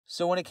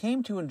So when it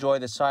came to Enjoy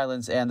the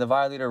Silence and the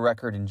Violator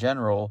record in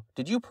general,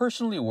 did you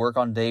personally work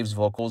on Dave's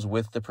vocals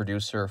with the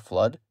producer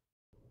Flood?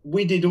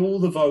 We did all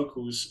the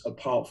vocals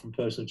apart from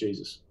Personal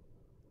Jesus.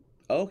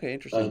 Oh, okay,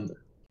 interesting.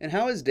 And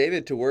how is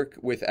David to work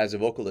with as a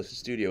vocalist in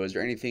studio? Is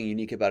there anything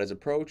unique about his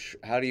approach?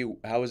 How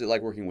is it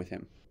like working with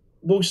him?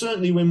 Well,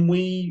 certainly when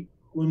we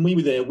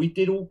were there, we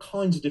did all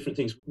kinds of different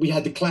things. We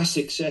had the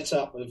classic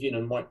setup of,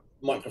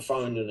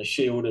 microphone and a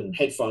shield and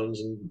headphones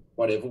and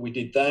whatever. We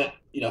did that.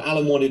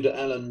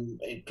 Alan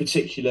in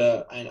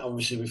particular, and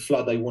obviously with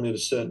Flood, they wanted a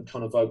certain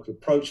kind of vocal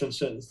approach on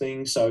certain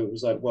things. So it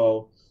was like,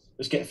 well,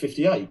 let's get a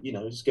 58,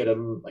 let's get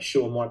a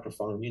Shure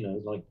microphone,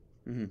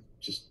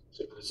 just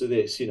to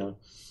this,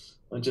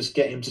 and just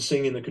get him to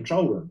sing in the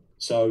control room.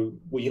 So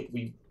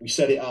we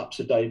set it up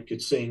so Dave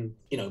could sing,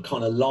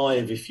 kind of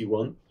live, if you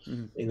want,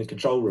 in the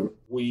control room.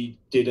 We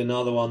did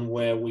another one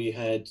where we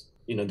had,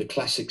 the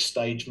classic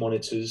stage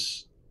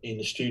monitors in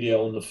the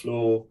studio on the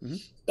floor,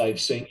 Dave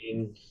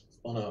singing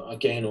on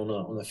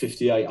a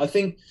 58. I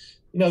think,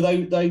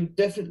 they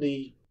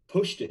definitely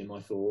pushed him, I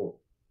thought,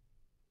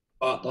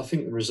 but I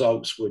think the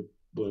results were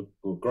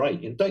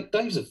great. And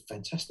Dave's a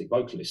fantastic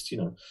vocalist,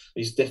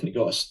 he's definitely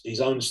got his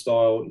own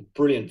style,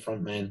 brilliant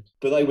frontman,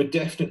 but they were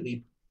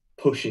definitely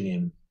pushing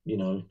him,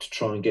 to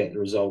try and get the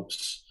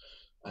results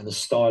and the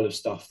style of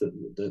stuff that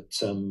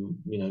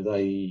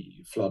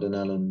they, Flood and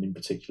Alan in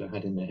particular,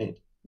 had in their head.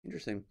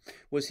 Interesting.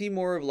 Was he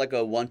more of like a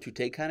 1-2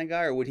 take kind of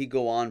guy, or would he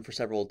go on for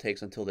several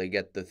takes until they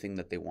get the thing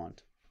that they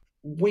want?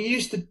 We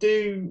used to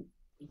do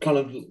kind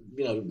of,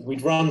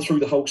 we'd run through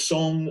the whole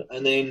song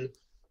and then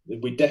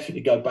we'd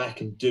definitely go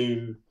back and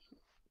do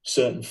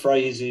certain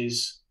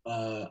phrases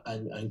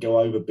and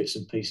go over bits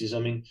and pieces. I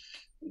mean,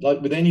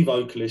 like with any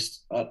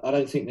vocalist, I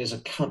don't think there's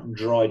a cut and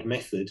dried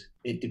method.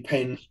 It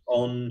depends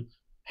on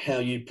how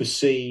you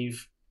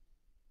perceive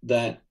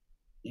that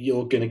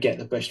you're going to get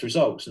the best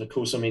results. And of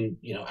course, I mean,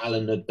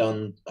 Alan had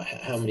done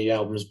how many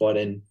albums by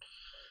then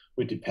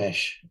with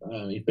Depeche?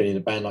 He'd been in the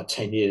band like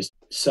 10 years.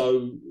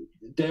 So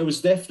there was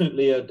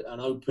definitely an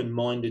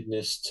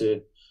open-mindedness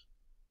to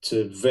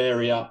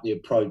vary up the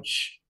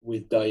approach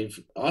with Dave.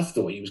 I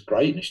thought he was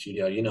great in the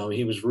studio.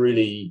 He was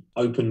really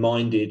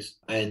open-minded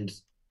and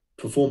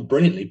performed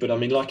brilliantly. But I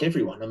mean, like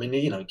everyone, I mean,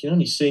 you can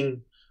only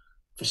sing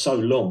for so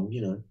long,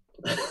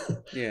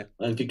 Yeah.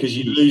 And because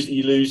you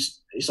lose.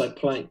 It's like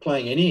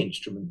playing any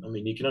instrument. I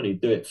mean, you can only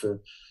do it for,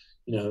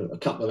 a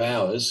couple of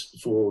hours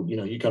before,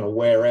 you kind of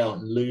wear out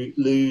and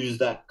lose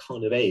that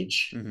kind of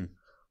edge.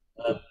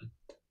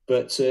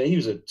 But he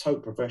was a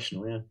total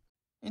professional, yeah.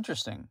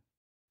 Interesting.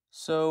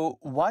 So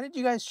why did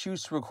you guys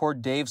choose to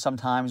record Dave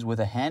sometimes with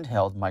a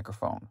handheld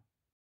microphone?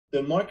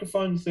 The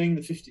microphone thing,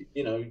 the 50,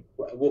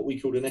 what we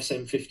called an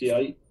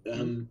SM58,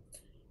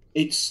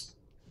 it's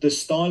the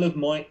style of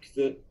mic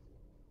that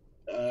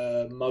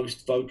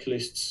most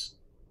vocalists,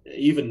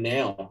 even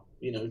now,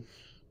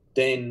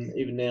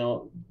 even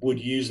now would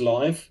use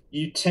live.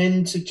 You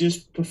tend to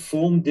just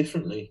perform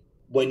differently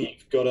when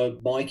you've got a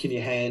mic in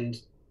your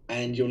hand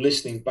and you're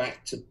listening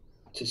back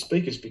to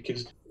speakers,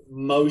 because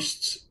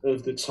most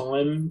of the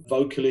time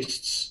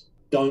vocalists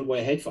don't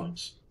wear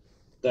headphones.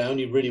 They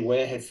only really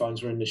wear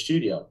headphones when in the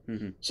studio.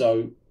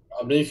 So I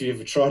don't know if you've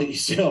ever tried it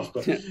yourself,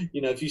 but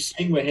if you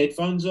sing with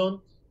headphones on,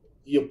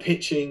 your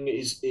pitching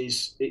is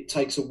it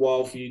takes a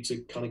while for you to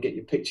kind of get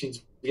your pitching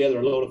together.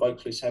 A lot of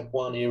vocalists have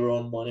one ear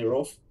on, one ear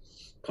off,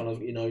 kind of,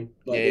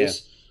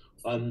 this.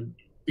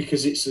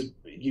 Because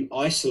you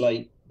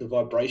isolate the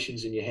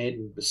vibrations in your head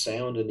and the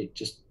sound, and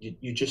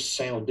you just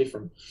sound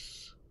different.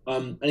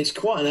 And it's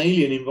quite an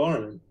alien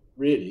environment,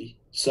 really.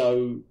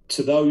 So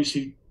to those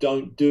who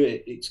don't do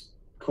it, it's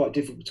quite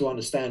difficult to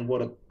understand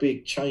what a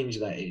big change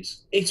that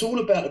is. It's all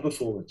about the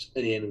performance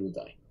at the end of the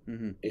day.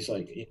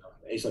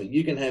 It's like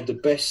you can have the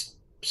best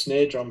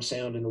snare drum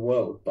sound in the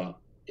world, but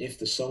if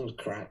the song's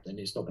crap, then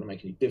it's not going to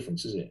make any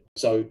difference, is it?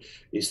 So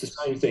it's the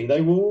same thing.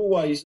 They were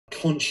always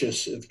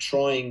conscious of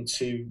trying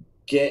to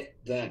get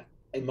that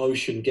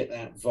emotion, get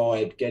that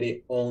vibe, get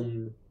it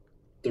on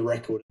the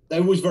record.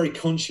 They were always very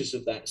conscious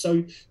of that.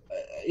 So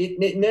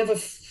it never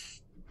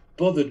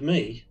bothered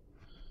me.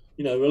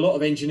 A lot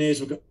of engineers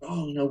would go,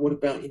 oh, what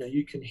about,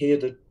 you can hear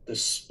the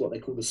what they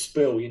call the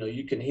spill,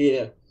 you can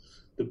hear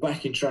the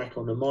backing track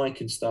on the mic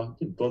and stuff. It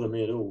didn't bother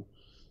me at all.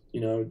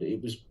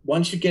 It was,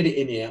 once you get it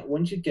in the out,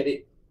 once you get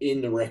it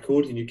in the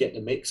record and you get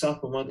the mix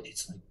up on one,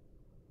 it's like,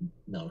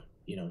 no,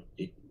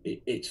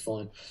 it's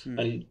fine.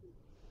 And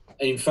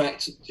in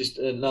fact, just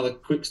another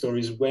quick story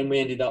is when we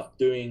ended up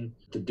doing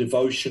the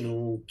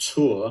devotional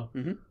tour,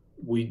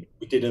 we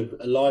did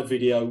a live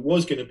video. It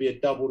was going to be a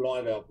double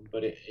live album,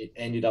 but it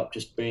ended up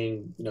just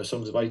being,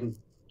 Songs of Faith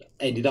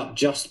ended up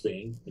just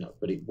being,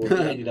 but it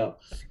ended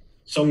up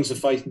Songs of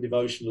Faith and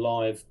Devotion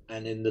live.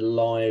 And in the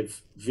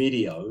live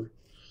video,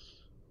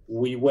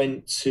 we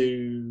went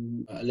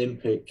to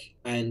Olympic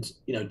and,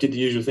 did the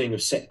usual thing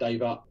of set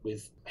Dave up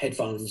with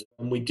headphones.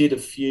 And we did a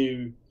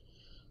few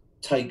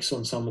takes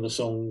on some of the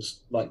songs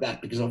like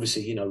that, because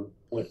obviously,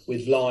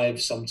 with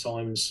live,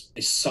 sometimes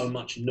there's so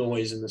much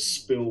noise and the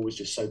spill was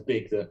just so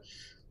big that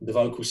the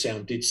vocal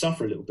sound did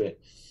suffer a little bit.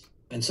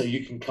 And so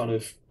you can kind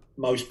of,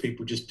 most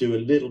people just do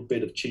a little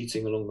bit of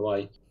cheating along the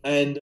way.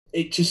 And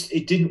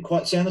it didn't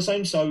quite sound the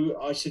same.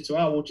 So I said to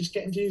Al, well, just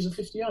get him to use a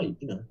 58,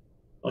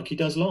 like he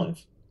does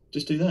live.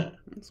 Just do that.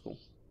 That's cool.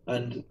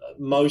 And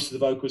most of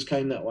the vocals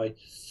came that way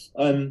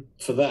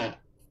for that.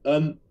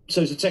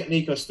 So it's a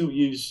technique I still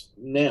use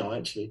now,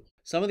 actually.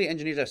 Some of the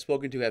engineers I've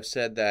spoken to have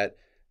said that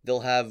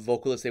they'll have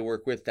vocalists they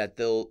work with that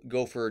they'll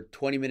go for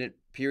 20-minute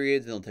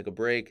periods, and they'll take a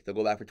break. They'll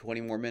go back for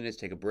 20 more minutes,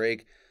 take a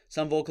break.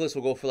 Some vocalists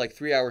will go for like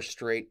 3 hours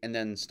straight and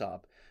then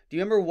stop. Do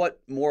you remember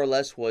what more or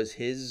less was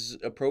his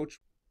approach?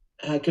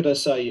 How could I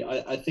say?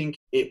 I think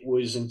it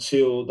was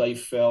until they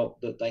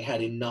felt that they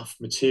had enough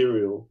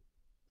material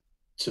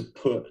to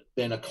put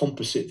then a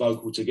composite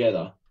vocal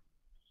together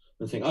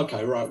and think,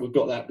 okay, right, we've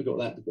got that, we've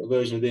got a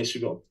version of this,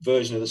 we've got a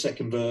version of the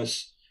second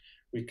verse,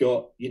 we've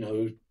got,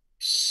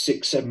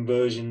 6, 7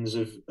 versions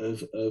of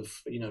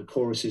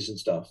choruses and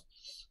stuff.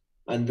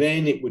 And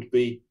then it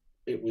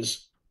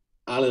was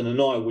Alan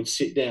and I would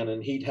sit down,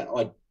 and it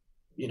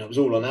was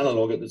all on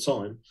analog at the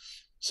time.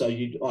 So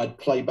I'd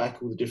play back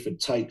all the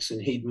different takes,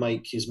 and he'd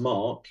make his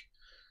mark,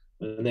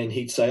 and then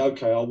he'd say,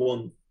 okay, I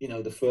want,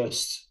 the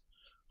first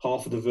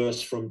half of the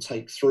verse from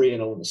take 3,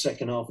 and I want the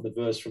second half of the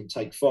verse from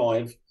take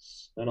 5.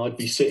 And I'd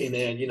be sitting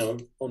there,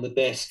 on the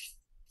desk,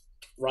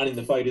 running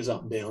the faders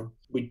up and down.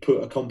 We'd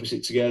put a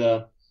composite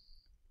together.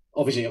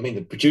 Obviously,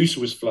 the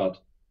producer was Flood.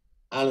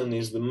 Alan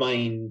is the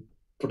main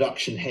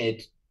production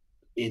head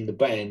in the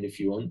band, if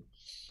you want.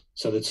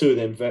 So the two of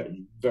them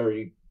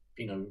very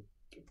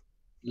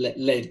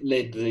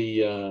led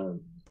the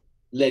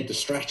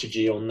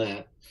strategy on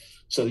that.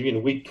 So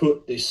we'd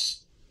put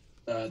these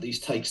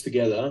takes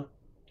together,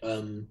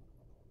 play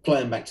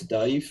them back to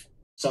Dave.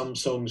 Some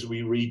songs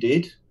we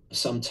redid.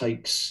 Some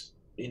takes,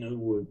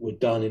 were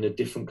done in a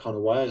different kind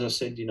of way, as I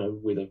said,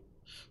 with a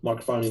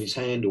microphone in his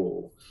hand,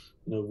 or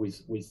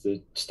with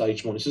the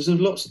stage monitors. There's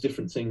lots of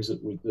different things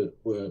that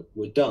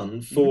were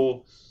done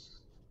for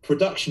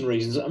production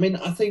reasons. I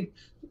think,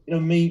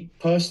 me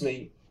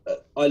personally,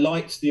 I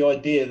liked the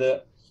idea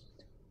that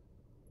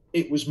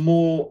it was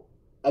more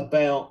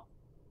about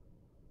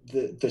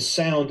the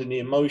sound and the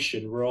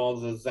emotion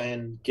rather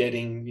than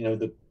getting,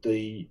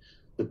 the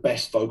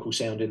best vocal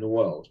sound in the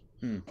world.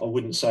 I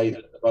wouldn't say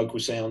that the vocal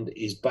sound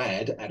is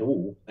bad at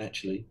all,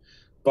 actually,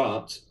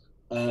 but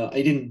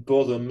it didn't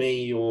bother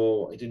me,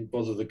 or it didn't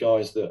bother the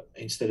guys that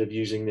instead of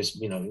using this,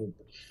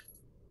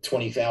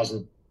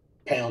 £20,000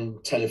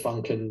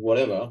 Telefunken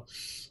whatever,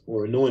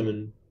 or a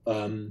Neumann,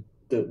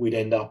 that we'd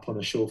end up on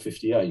a Shaw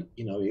 58.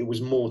 It was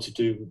more to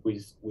do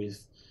with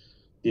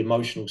the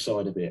emotional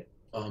side of it,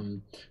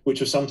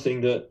 which was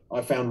something that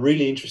I found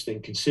really interesting,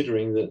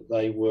 considering that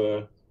they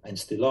were, and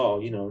still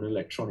are, an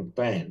electronic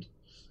band.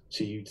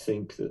 So you'd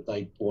think that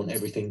they want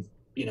everything,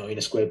 in a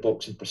square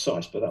box and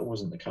precise, but that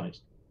wasn't the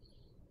case.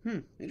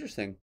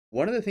 Interesting.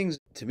 One of the things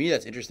to me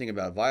that's interesting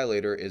about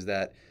Violator is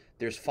that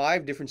there's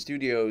 5 different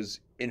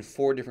studios in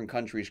 4 different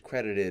countries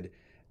credited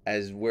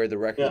as where the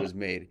record was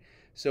made.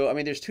 So,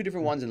 there's 2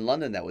 different ones in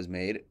London that was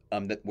made,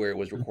 where it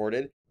was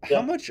recorded.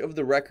 How much of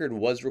the record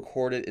was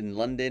recorded in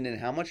London, and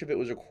how much of it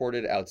was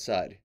recorded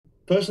outside?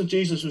 Personal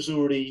Jesus was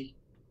already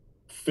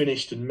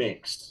finished and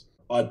mixed.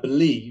 I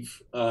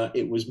believe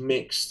it was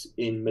mixed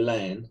in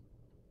Milan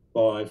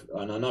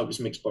and I know it was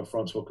mixed by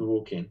Francois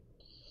Kevorkian.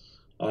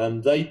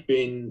 They'd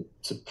been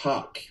to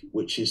Puck,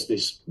 which is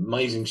this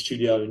amazing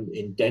studio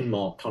in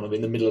Denmark, kind of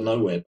in the middle of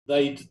nowhere.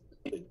 They'd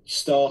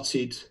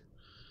started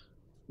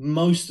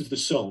most of the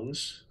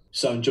songs.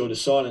 So Enjoy the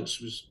Silence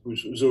was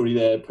already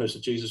there.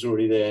 Personal Jesus was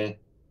already there.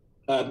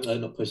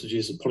 Not Personal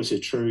Jesus, Policy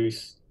of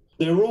Truth.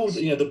 They're all,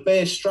 the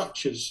bare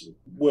structures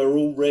were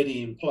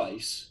already in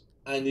place.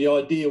 And the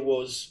idea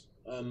was,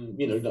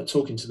 like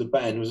talking to the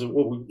band was,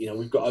 well,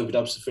 we've got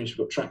overdubs to finish,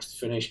 we've got tracks to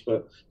finish,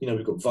 but,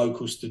 we've got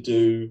vocals to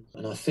do.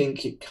 And I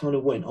think it kind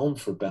of went on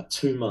for about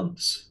 2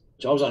 months.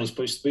 I was only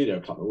supposed to be there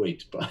a couple of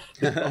weeks, but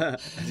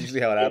that's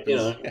usually how it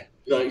happens.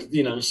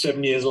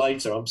 7 years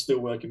later, I'm still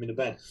working with the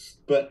band.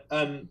 But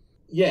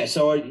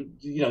so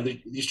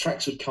these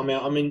tracks would come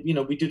out.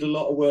 We did a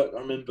lot of work.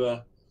 I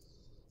remember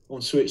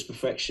on Sweetest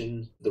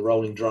Perfection, the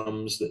rolling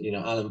drums that,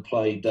 Alan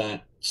played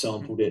that,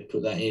 sampled it,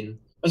 put that in.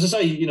 As I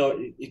say,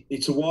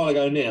 it's a while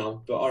ago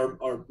now, but I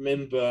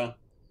remember,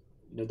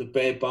 the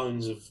bare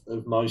bones of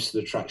most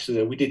of the tracks.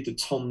 So we did the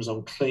toms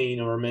on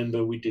Clean. I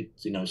remember we did,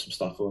 some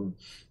stuff on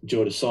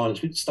Enjoy the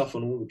Silence. We did stuff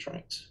on all the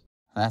tracks.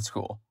 That's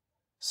cool.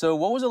 So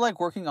what was it like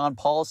working on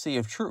Policy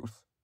of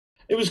Truth?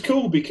 It was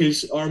cool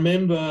because I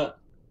remember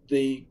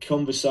the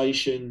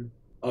conversation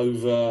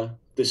over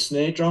the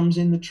snare drums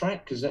in the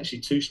track, because there's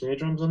actually 2 snare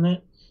drums on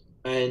that.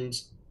 And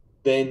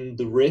then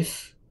the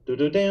riff,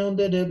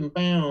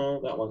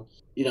 that one.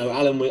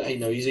 Alan,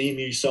 his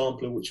Emu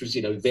sampler, which was,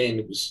 then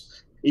it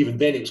was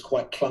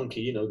quite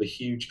clunky, the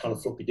huge kind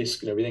of floppy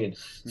disk and everything, and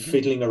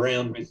fiddling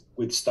around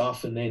with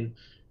stuff. And then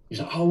he's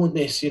like, I want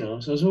this, So I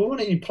was like, well, why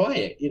don't you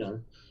play it,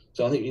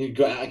 So I think you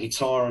got out a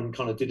guitar and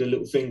kind of did a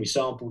little thing. We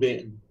sampled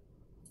it,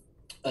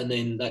 and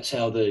then that's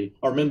how I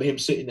remember him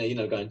sitting there,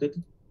 going,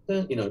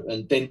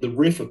 and then the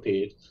riff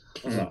appeared.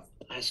 I was like,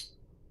 that's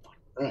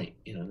great.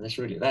 You know,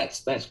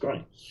 that's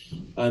great.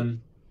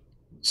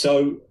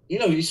 So you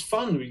know, it's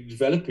fun.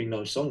 Developing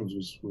those songs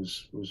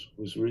was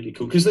really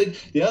cool. Because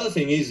the other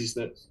thing is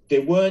that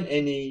there weren't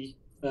any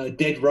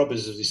dead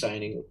rubbers, as they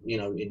say, in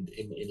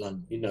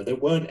London. You know, there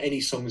weren't any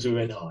songs who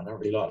went, oh, I don't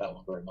really like that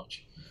one very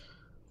much.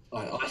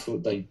 I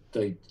thought they,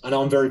 and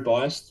I'm very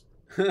biased,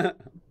 but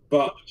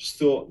I just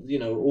thought, you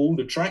know, all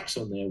the tracks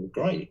on there were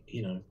great.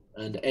 You know,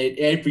 and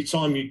every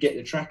time you get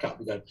the track up,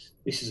 you go,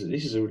 this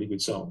is a really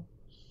good song.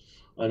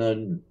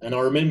 And I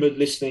remember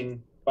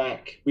listening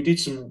back. We did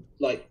some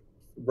like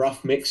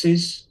rough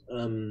mixes.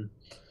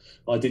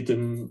 I did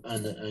them,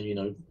 and you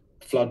know,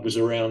 Flood was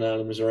around,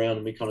 Alan was around,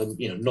 and we kind of,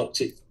 you know,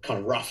 knocked it kind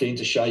of roughly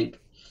into shape.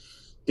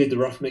 Did the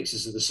rough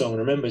mixes of the song,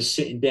 and I remember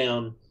sitting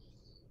down,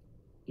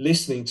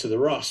 listening to the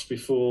Russ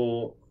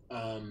before,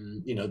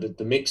 you know,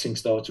 the mixing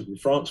started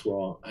with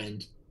Francois,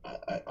 and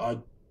I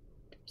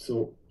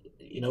thought,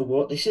 you know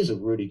what, this is a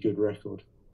really good record.